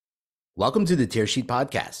Welcome to the Tearsheet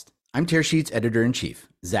Podcast. I'm Tearsheet's editor-in-chief,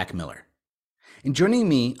 Zack Miller. And joining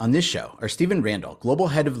me on this show are Stephen Randall, Global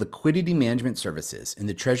Head of Liquidity Management Services in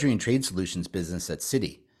the Treasury and Trade Solutions business at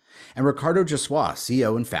Citi, and Ricardo Josua,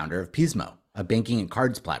 CEO and founder of Pismo, a banking and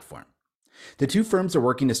cards platform. The two firms are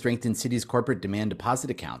working to strengthen Citi's corporate demand deposit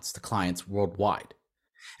accounts to clients worldwide.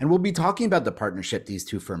 And we'll be talking about the partnership these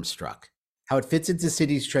two firms struck, how it fits into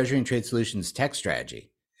Citi's Treasury and Trade Solutions tech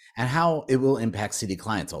strategy, and how it will impact Citi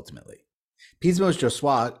clients ultimately. Pismo's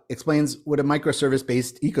Josua explains what a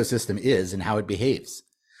microservice-based ecosystem is and how it behaves.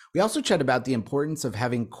 We also chat about the importance of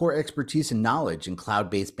having core expertise and knowledge in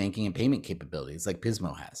cloud-based banking and payment capabilities like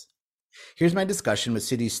Pismo has. Here's my discussion with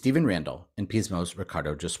Citi's Stephen Randall and Pismo's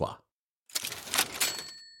Ricardo Josua.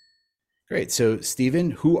 Great. So,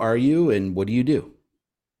 Stephen, who are you and what do you do?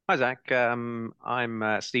 Hi, Zach. I'm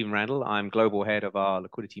Stephen Randall. I'm Global Head of our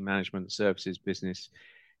Liquidity Management Services business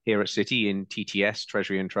here at Citi in TTS,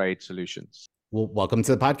 Treasury and Trade Solutions. Well, welcome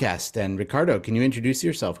to the podcast. And Ricardo, can you introduce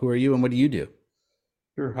yourself? Who are you and what do you do?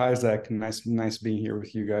 Sure. Hi, Zach. Nice being here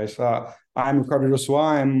with you guys. I'm Ricardo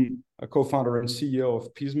Josua. I'm a co-founder and CEO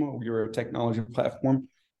of Pismo. We are a technology platform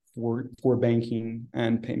for banking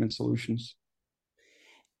and payment solutions.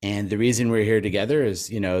 And the reason we're here together is,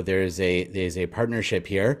 there's a partnership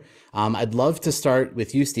here. I'd love to start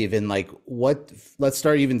with you, Stephen. Let's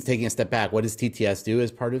start even taking a step back. What does TTS do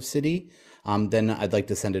as part of Citi? Then I'd like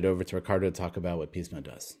to send it over to Ricardo to talk about what Pismo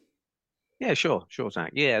does. Yeah, sure,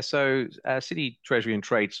 Zach. Yeah, so Citi Treasury and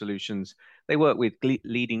Trade Solutions, they work with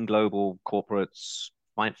leading global corporates,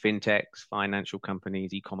 fintechs, financial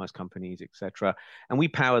companies, e-commerce companies, etc. And we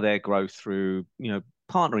power their growth through,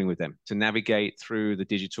 partnering with them to navigate through the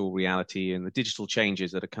digital reality and the digital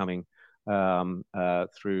changes that are coming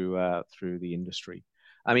through the industry.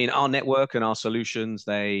 I mean, our network and our solutions,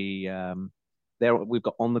 we've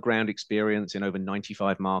got on-the-ground experience in over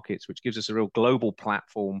 95 markets, which gives us a real global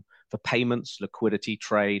platform for payments, liquidity,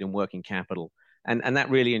 trade, and working capital. And that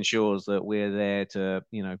really ensures that we're there to,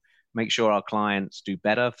 make sure our clients do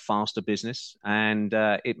better, faster business. And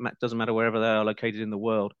it doesn't matter wherever they are located in the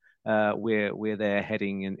world, we're there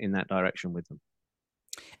heading in that direction with them.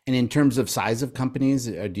 And in terms of size of companies,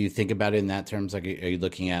 do you think about it in that terms? Like, are you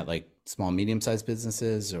looking at like small, medium-sized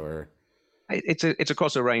businesses or? It's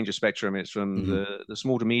across a range of spectrum. It's from the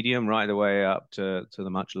small to medium right the way up to the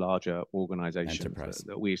much larger organizations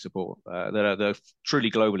that we support that are truly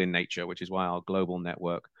global in nature, which is why our global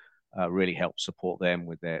network really helps support them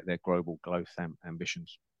with their global growth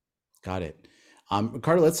ambitions. Got it.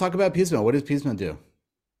 Ricardo, let's talk about Pismo. What does Pismo do?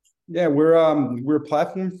 Yeah, we're a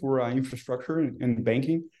platform for infrastructure and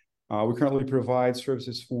banking. We currently provide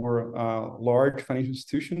services for large financial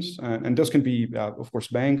institutions, and those can be, of course,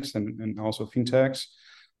 banks and also fintechs,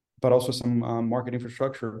 but also some market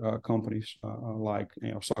infrastructure companies like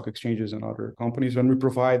stock exchanges and other companies. And we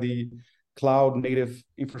provide the cloud-native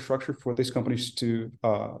infrastructure for these companies to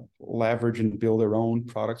leverage and build their own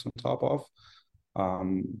products on top of.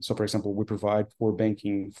 So, for example, we provide for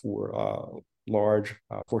banking for large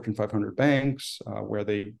Fortune 500 banks where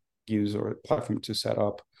they use our platform to set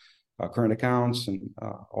up current accounts and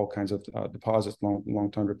all kinds of deposits,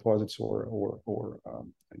 long-term deposits, or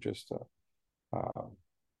just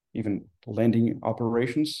even lending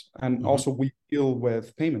operations. And also we deal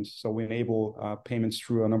with payments. So we enable payments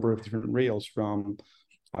through a number of different rails, from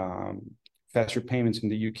faster payments in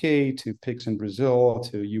the UK to Pix in Brazil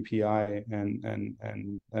to UPI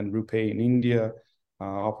and RuPay in India,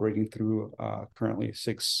 operating through currently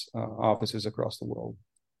 6 offices across the world.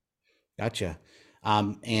 Gotcha.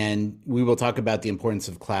 And we will talk about the importance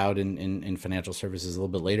of cloud in financial services a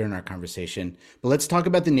little bit later in our conversation. But let's talk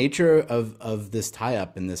about the nature of this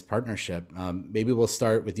tie-up and this partnership. Maybe we'll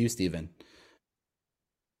start with you, Stephen.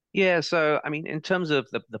 Yeah, so I mean, in terms of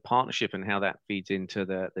the partnership and how that feeds into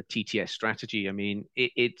the TTS strategy, I mean,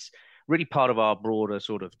 it's really part of our broader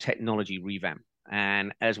sort of technology revamp.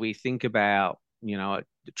 And as we think about,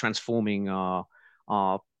 transforming our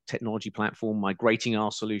technology platform, migrating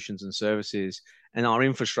our solutions and services and our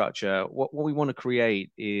infrastructure, what we want to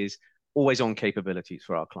create is always on capabilities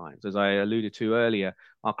for our clients. As I alluded to earlier,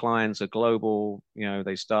 our clients are global,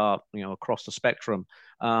 they start, across the spectrum.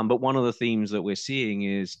 But one of the themes that we're seeing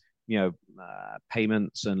is,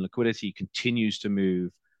 payments and liquidity continues to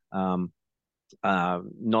move, not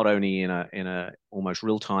only in a almost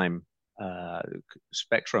real-time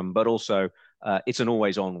spectrum, but also it's an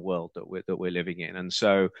always-on world that we're living in. And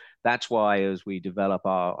so that's why, as we develop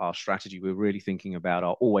our strategy, we're really thinking about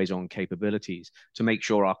our always-on capabilities to make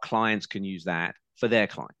sure our clients can use that for their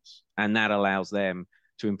clients, and that allows them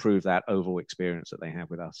to improve that overall experience that they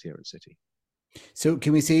have with us here at Citi. So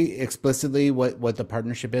can we see explicitly what the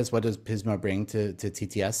partnership is? What does Pismo bring to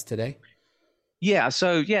TTS today?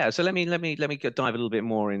 So let me dive a little bit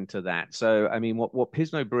more into that. So I mean, what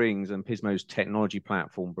Pismo brings and Pismo's technology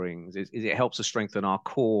platform brings is it helps us strengthen our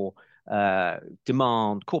core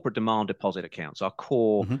corporate demand deposit accounts, our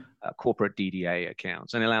core Mm-hmm. corporate DDA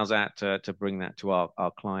accounts, and allows that to bring that to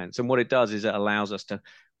our clients. And what it does is it allows us to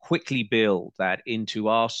quickly build that into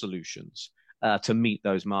our solutions to meet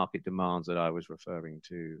those market demands that I was referring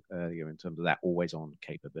to earlier in terms of that always on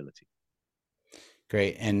capability.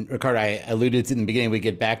 Great. And Ricardo, I alluded to in the beginning, we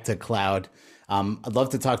get back to cloud. I'd love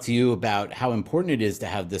to talk to you about how important it is to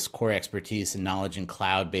have this core expertise and knowledge in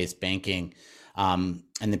cloud-based banking and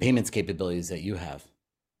the payments capabilities that you have.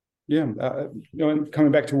 Yeah, and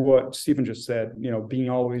coming back to what Stephen just said, being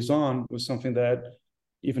always on was something that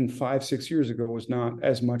even 5-6 years ago was not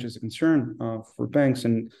as much as a concern for banks,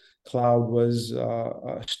 and cloud was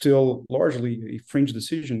still largely a fringe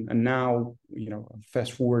decision. And now,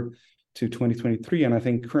 fast forward to 2023, and I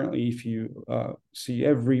think currently, if you see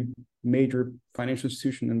every major financial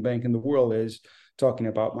institution and bank in the world is talking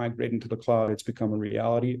about migrating to the cloud, it's become a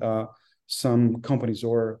reality. Some companies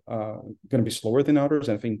are going to be slower than others.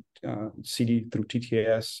 I think Citi through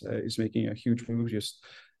TTS is making a huge move, just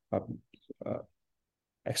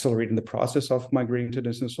accelerating the process of migrating to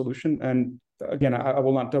this solution. And again, I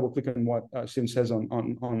will not double click on what Stephen says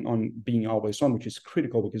on being always on, which is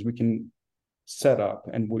critical because we can set up,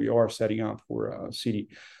 and we are setting up for Citi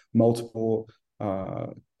multiple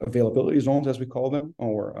availability zones, as we call them,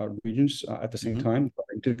 or regions at the same time,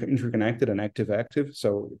 interconnected and active.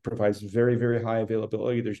 So it provides very, very high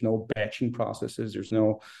availability. There's no batching processes. There's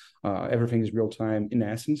no, everything is real time in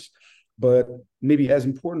essence. But maybe as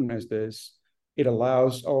important as this, it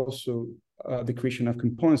allows also the creation of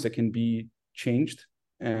components that can be changed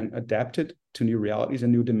and adapted to new realities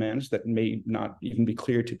and new demands that may not even be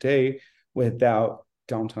clear today without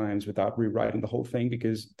downtimes, without rewriting the whole thing,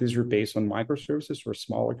 because these are based on microservices or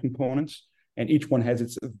smaller components, and each one has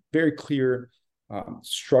its very clear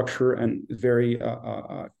structure and very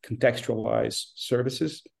contextualized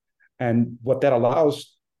services. And what that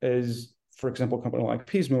allows is, for example, a company like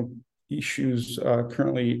Pismo issues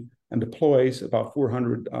currently and deploys about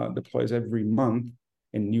 400 deploys every month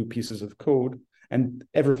in new pieces of code, and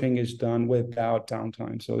everything is done without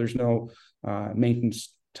downtime. So there's no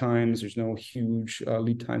maintenance times, there's no huge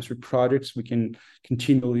lead times for projects. We can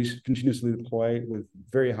continuously deploy with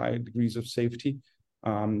very high degrees of safety.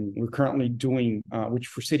 We're currently doing, which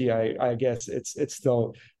for Citi, I guess it's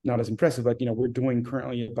still not as impressive, but we're doing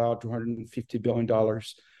currently about $250 billion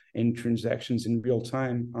in transactions in real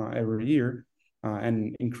time every year,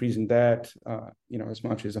 and increasing that as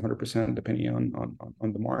much as 100% depending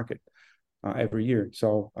on the market. Every year.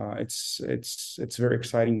 So it's very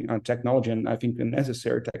exciting technology, and I think the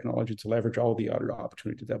necessary technology to leverage all the other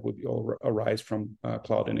opportunities that would arise from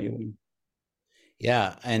cloud enabling.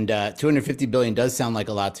 Yeah, and 250 billion does sound like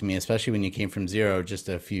a lot to me, especially when you came from zero just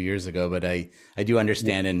a few years ago. But I do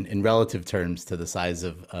understand in relative terms to the size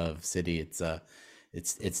of Citi,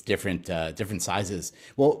 it's different sizes.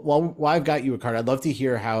 Well, while I've got you, Ricardo, I'd love to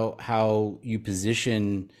hear how you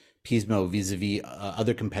position Pismo vis-a-vis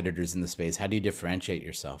other competitors in the space. How do you differentiate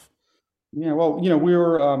yourself? Yeah, well,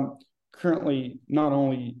 we're currently not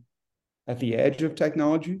only at the edge of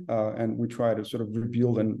technology, and we try to sort of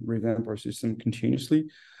rebuild and revamp our system continuously,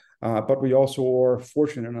 but we also are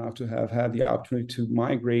fortunate enough to have had the opportunity to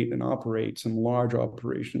migrate and operate some large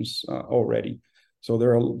operations already. So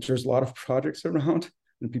there's a lot of projects around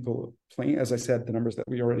and people playing. As I said, the numbers that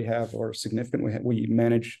we already have are significant. We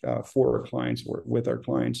manage for our clients, or with our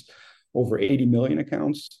clients, over 80 million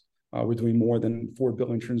accounts. We're doing more than 4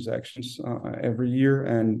 billion transactions every year,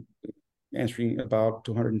 and answering about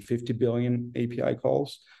 250 billion API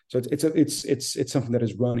calls. So it's something that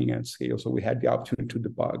is running at scale. So we had the opportunity to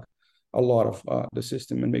debug a lot of the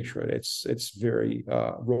system and make sure that it's very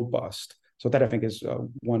robust. So that I think is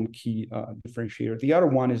one key differentiator. The other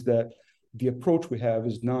one is that the approach we have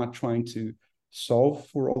is not trying to solve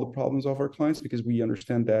for all the problems of our clients, because we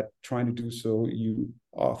understand that trying to do so, you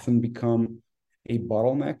often become a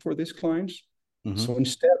bottleneck for these clients. So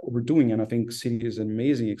instead, what we're doing, and I think Citi is an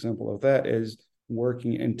amazing example of that, is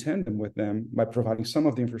working in tandem with them by providing some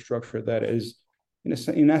of the infrastructure that is, in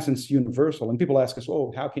essence, universal. And people ask us,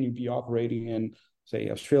 "Oh, how can you be operating in, say,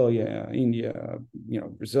 Australia, India,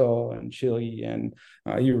 Brazil, and Chile, and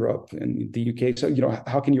Europe, and the UK? So,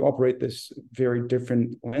 how can you operate this very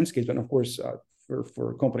different landscape?" And of course,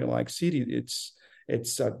 for a company like Citi,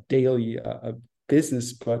 it's a daily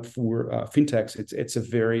business, but for fintechs, it's a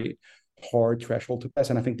very hard threshold to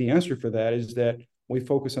pass. And I think the answer for that is that we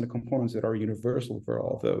focus on the components that are universal for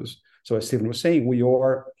all of those. So as Stephen was saying, we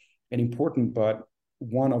are an important but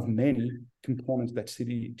one of many components that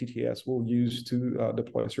Citi TTS will use to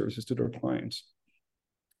deploy services to their clients.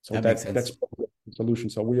 So that's the solution.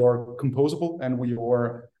 So we are composable, and we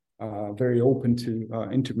are very open to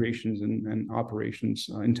integrations and operations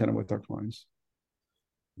in tandem with our clients.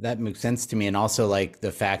 That makes sense to me. And also like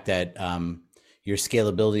the fact that your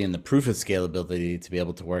scalability and the proof of scalability to be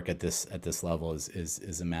able to work at this level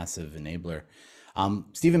is a massive enabler.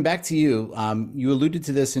 Stephen, back to you. You alluded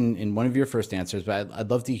to this in one of your first answers, but I'd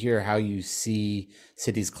love to hear how you see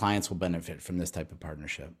Citi's clients will benefit from this type of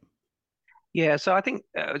partnership. Yeah, so I think,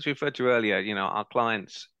 as we referred to earlier, our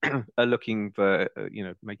clients are looking for,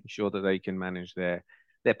 making sure that they can manage their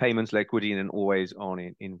payments, liquidity, in an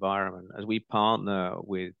always-on environment. As we partner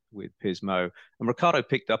with Pismo, and Ricardo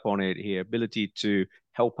picked up on it here, ability to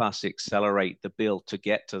help us accelerate the build to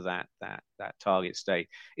get to that target state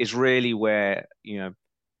is really where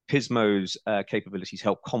Pismo's capabilities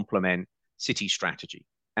help complement Citi's strategy.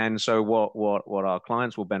 And so what our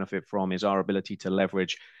clients will benefit from is our ability to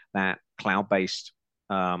leverage that cloud-based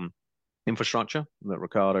infrastructure that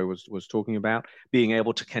Ricardo was talking about, being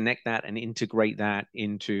able to connect that and integrate that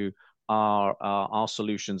into our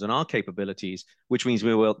solutions and our capabilities, which means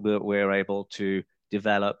we're able to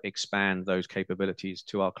develop, expand those capabilities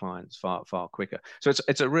to our clients far quicker. So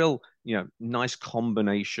it's a real nice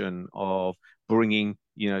combination of bringing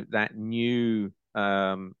that new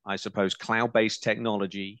I suppose cloud-based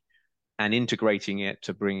technology and integrating it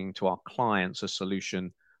to bringing to our clients a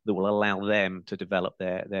solution that will allow them to develop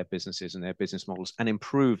their businesses and their business models and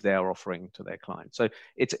improve their offering to their clients. So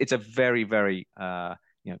it's a very, very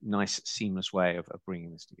nice, seamless way of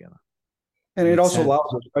bringing this together. And it also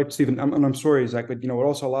allows us, right, Stephen? I'm sorry, Zach, but it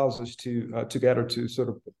also allows us to together to sort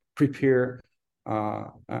of prepare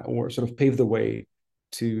or sort of pave the way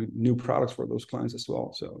to new products for those clients as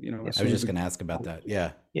well. So I was just going to ask about that.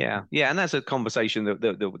 Yeah, and that's a conversation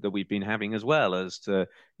that we've been having as well, as to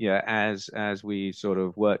as we sort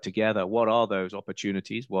of work together. What are those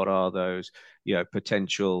opportunities? What are those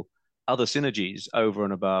potential other synergies over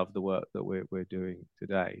and above the work that we're doing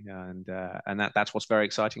today? And that's what's very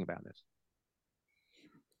exciting about this.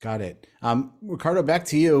 Got it. Ricardo, back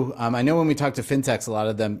to you. I know when we talk to fintechs, a lot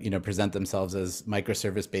of them, present themselves as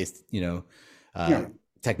microservice-based,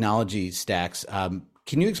 technology stacks.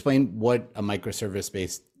 Can you explain what a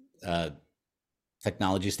microservice-based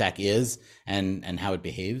technology stack is and how it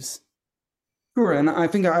behaves? Sure, and I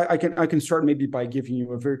think I can start maybe by giving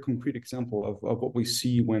you a very concrete example of what we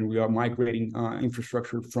see when we are migrating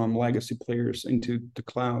infrastructure from legacy players into the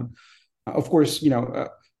cloud. Of course,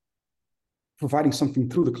 providing something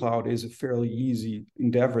through the cloud is a fairly easy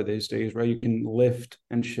endeavor these days, right? You can lift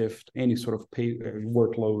and shift any sort of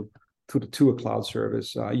workload to a cloud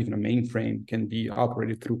service. Even a mainframe can be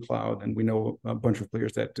operated through cloud, and we know a bunch of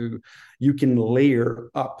players that do. You can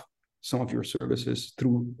layer up some of your services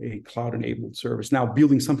through a cloud-enabled service. Now,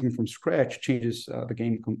 building something from scratch changes the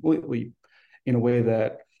game completely in a way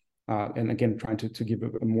that, and again, trying to give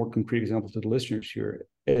a more concrete example to the listeners here,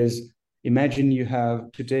 is imagine you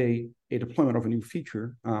have today a deployment of a new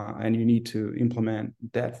feature, and you need to implement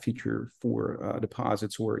that feature for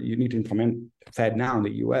deposits, or you need to implement FedNow in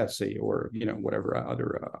the US, say, or whatever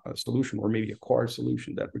other solution, or maybe a card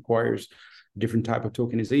solution that requires different type of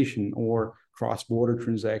tokenization, or cross-border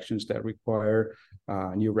transactions that require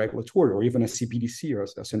new regulatory, or even a CBDC, or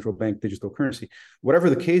a central bank digital currency. Whatever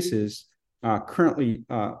the case is, currently,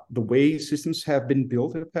 the way systems have been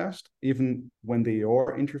built in the past, even when they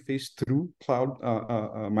are interfaced through cloud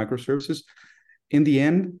microservices, in the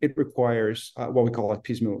end, it requires what we call at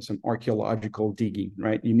Pismo some archaeological digging,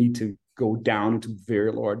 right? You need to go down into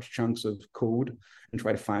very large chunks of code and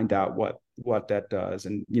try to find out what that does,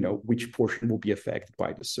 and which portion will be affected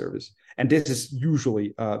by the service. And this is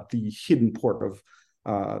usually the hidden part of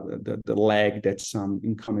the lag that some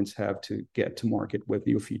incumbents have to get to market with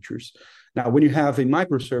new features. Now, when you have a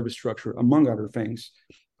microservice structure, among other things,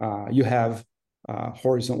 you have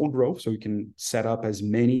horizontal growth, so you can set up as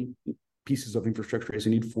many pieces of infrastructure as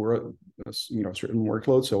you need for a certain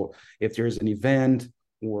workload. So if there's an event,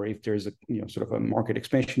 or if there's a sort of a market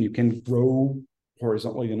expansion, you can grow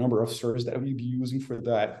horizontally the number of servers that you'd be using for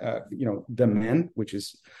that demand, which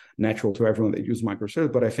is natural to everyone that uses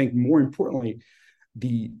microservice. But I think more importantly,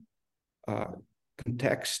 the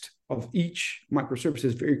context of each microservice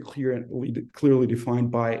is very clearly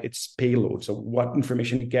defined by its payload. So what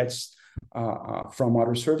information it gets from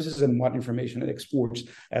other services and what information it exports.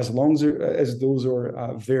 As long as those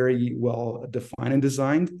are very well defined and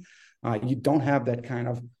designed, you don't have that kind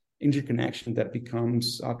of interconnection that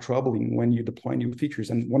becomes troubling when you deploy new features.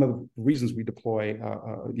 And one of the reasons we deploy,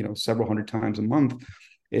 several hundred times a month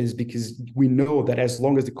is because we know that as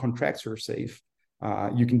long as the contracts are safe,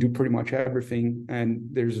 you can do pretty much everything, and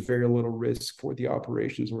there's very little risk for the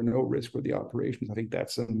operations or no risk for the operations. I think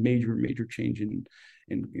that's a major change in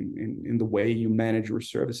the way you manage your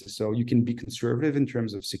services. So you can be conservative in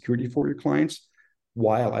terms of security for your clients,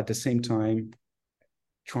 while at the same time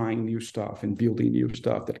trying new stuff and building new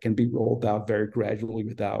stuff that can be rolled out very gradually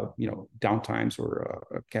without downtimes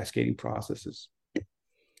or cascading processes.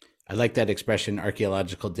 I like that expression,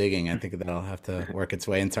 archaeological digging. I think that'll have to work its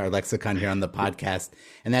way into our lexicon here on the podcast.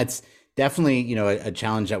 And that's definitely, a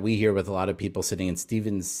challenge that we hear with a lot of people sitting in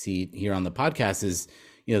Stephen's seat here on the podcast is,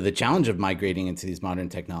 the challenge of migrating into these modern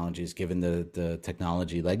technologies, given the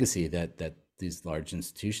technology legacy that these large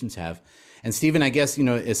institutions have. And Stephen, I guess,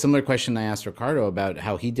 a similar question I asked Ricardo about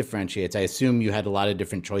how he differentiates. I assume you had a lot of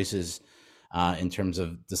different choices in terms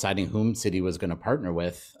of deciding whom Citi was going to partner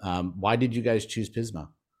with. Why did you guys choose Pismo?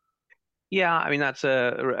 Yeah, I mean, that's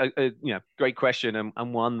a great question,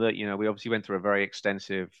 and one that we obviously went through a very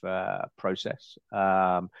extensive process.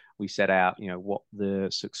 We set out what the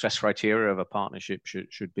success criteria of a partnership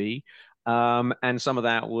should be, and some of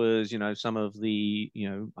that was some of the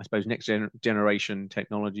I suppose next generation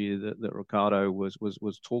technology that Ricardo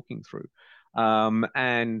was talking through. What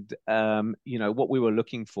we were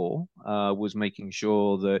looking for was making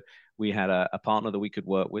sure that we had a partner that we could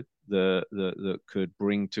work with, that could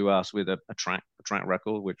bring to us with a track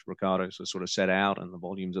record, which Ricardo sort of set out, and the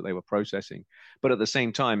volumes that they were processing. But at the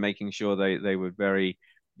same time, making sure they would very,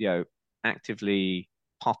 actively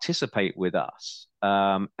participate with us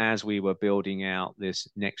as we were building out this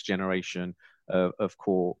next generation of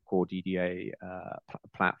core DDA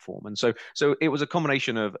platform. And so it was a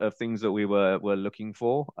combination of things that we were looking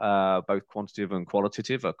for, both quantitative and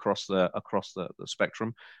qualitative across the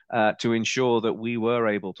spectrum, to ensure that we were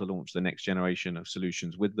able to launch the next generation of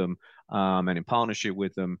solutions with them, and in partnership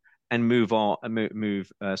with them, and move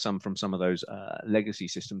some of those legacy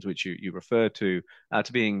systems which you referred to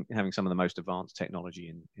having some of the most advanced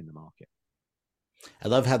technology in the market. I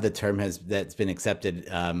love how the term that's been accepted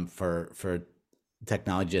for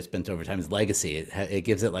technology that's been over time is legacy. It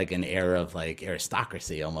gives it like an air of like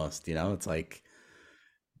aristocracy almost. It's like,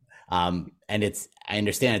 and I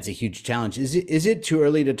understand it's a huge challenge. Is it too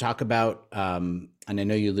early to talk about? And I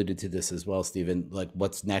know you alluded to this as well, Stephen. Like,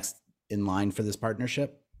 what's next in line for this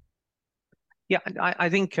partnership? Yeah, I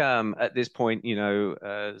think at this point,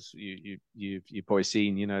 as you've probably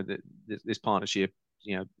seen, that this partnership,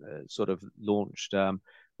 sort of launched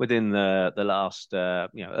within the last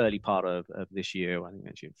early part of this year. I think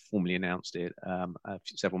actually formally announced it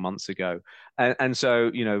several months ago, and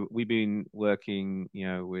so we've been working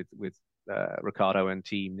with Ricardo and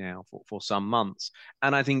team now for some months,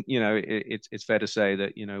 and I think it's fair to say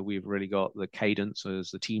that we've really got the cadence as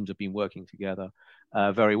the teams have been working together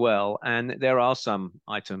very well, and there are some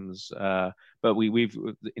items, but we've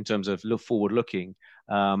in terms of forward looking.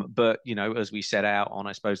 But as we set out on,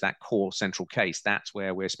 I suppose, that core central case, that's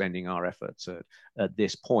where we're spending our efforts at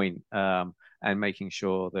this point, and making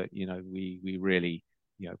sure that we really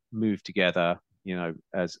move together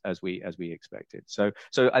as we expected. So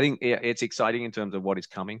I think it's exciting in terms of what is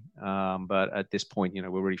coming, but at this point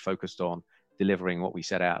we're really focused on delivering what we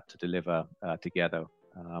set out to deliver together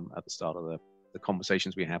at the start of the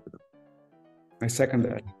conversations we have with them. I second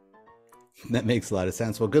that. That makes a lot of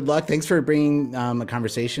sense. Well, good luck. Thanks for bringing a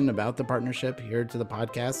conversation about the partnership here to the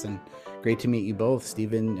podcast, and great to meet you both,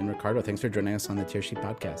 Stephen and Ricardo. Thanks for joining us on the Tearsheet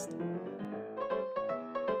Podcast.